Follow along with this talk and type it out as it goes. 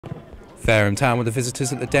Fareham Town were the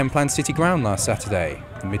visitors at the Denplan City ground last Saturday.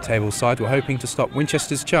 The mid-table side were hoping to stop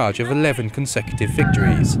Winchester's charge of 11 consecutive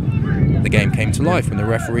victories. The game came to life when the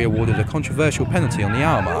referee awarded a controversial penalty on the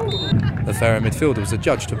hour mark. The Fareham midfielder was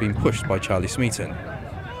adjudged to have been pushed by Charlie Smeaton.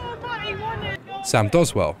 Sam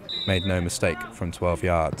Doswell made no mistake from 12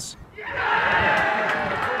 yards.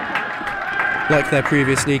 Like their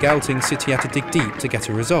previous league outing, City had to dig deep to get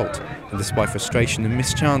a result, and despite frustration and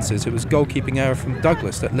missed chances, it was goalkeeping error from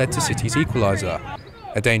Douglas that led to City's equaliser.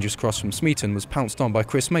 A dangerous cross from Smeaton was pounced on by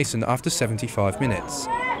Chris Mason after 75 minutes.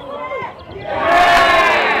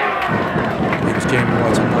 It was Jamie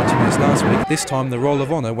White on 90 minutes last week. This time the roll of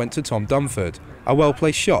honour went to Tom Dunford. A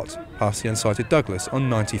well-placed shot past the unsighted Douglas on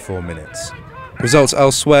 94 minutes. Results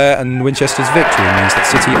elsewhere, and Winchester's victory means that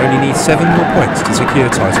City only need 7 more points to secure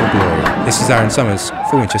title glory. This is Aarran Summers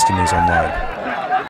for Winchester News Online.